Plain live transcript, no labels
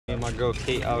And my girl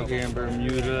Kate out here in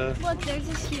Bermuda. Look, there's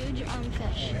this huge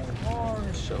fish.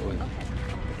 Show it.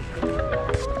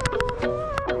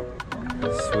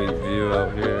 Sweet view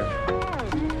out here.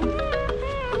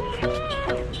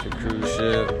 The cruise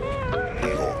ship.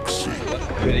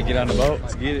 Ready to get on the boat?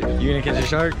 Let's get it. You gonna catch a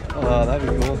shark? Oh, that'd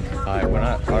be cool. Alright, we're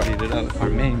not already did up. Our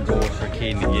main goal is for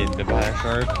Caden to get to buy a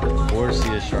shark or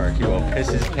see a shark. He will piss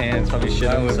his pants, probably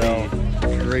shit himself.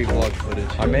 Great vlog footage.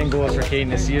 Our main goal is for Caden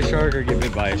to see a shark or get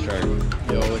bit by a shark.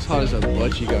 Yo, it's hot as a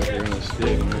butt you got here on the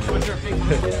stick,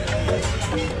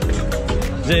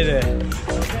 Jada,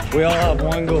 we all have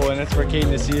one goal, and it's for Caden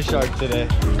to see a shark today.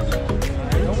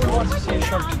 No one wants to see a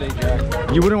shark today, Jack.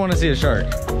 You wouldn't want to see a shark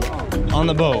on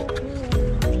the boat.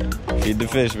 Feed the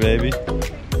fish, baby.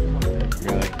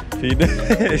 Feed the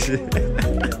fish.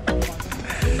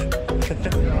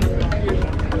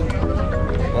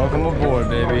 Welcome aboard,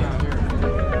 baby.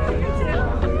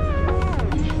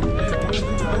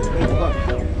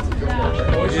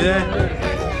 What'd you say?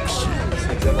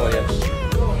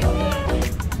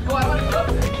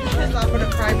 Stop at a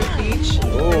private beach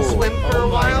and swim for a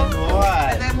while,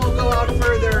 and then we'll go out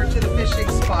further to the fishing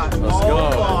spot. Let's go.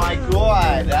 Oh my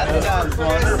god, that sounds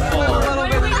wonderful. What are we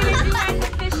going to do at the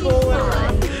fishing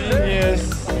spot? Yes.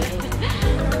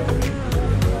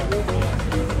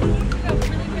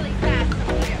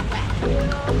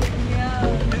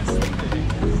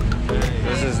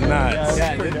 This is nuts.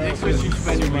 Yeah, next fish you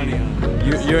spend your money on.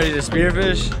 You ready to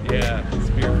spearfish? Yeah,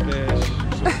 spearfish.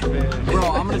 Bro,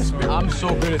 I'm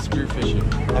so good at spearfishing.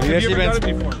 Have you actually done been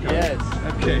it before? Yes.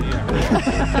 Okay,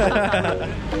 yeah.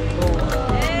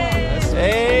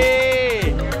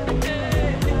 Hey!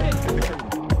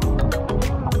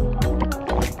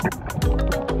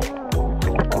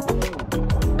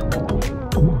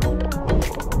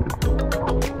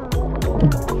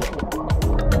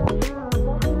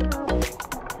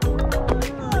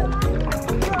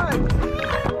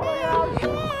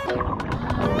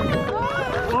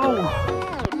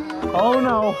 Oh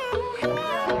no.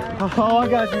 Oh, I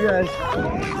got you guys.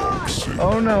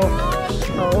 Oh no.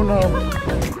 Oh no.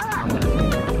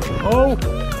 Oh.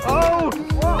 Oh.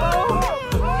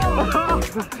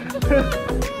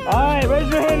 Alright, raise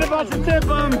your hand if I should tip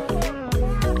them.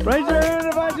 Raise your hand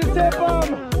if I should tip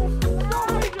them.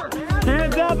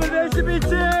 Hands up if they should be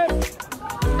tipped.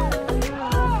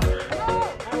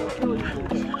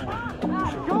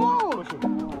 Go!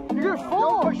 You're gonna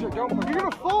fall. You're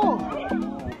gonna fall.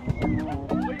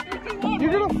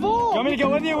 You're gonna fall! You want me to go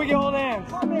with you? We can hold hands.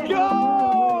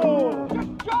 Go!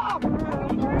 Good job!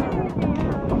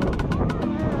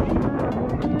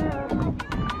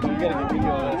 You gotta get me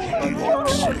going.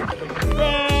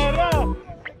 Better!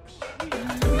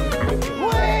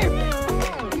 Wave!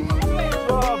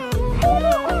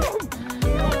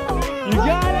 You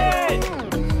got it!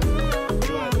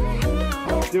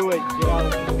 Do it. Get out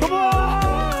of it. Come on!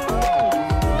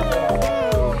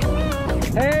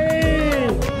 Hey!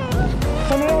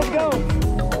 Someone else go.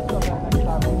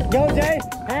 Go, Jay.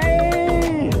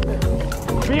 Hey!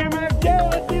 BMFJ,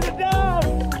 let's see the dog.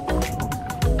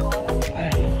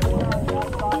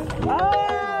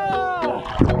 Ah!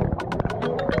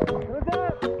 What's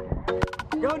up?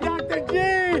 Go, Dr. G.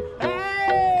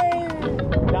 Hey!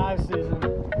 Dive season.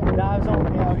 Dives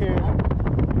only out here.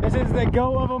 This is the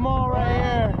go of them all right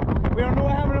here. We don't know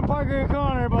what happened to Parker and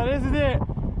Connor, but this is it.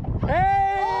 Hey!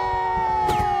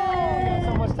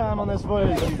 Time on this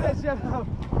footage.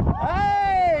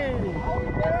 Hey!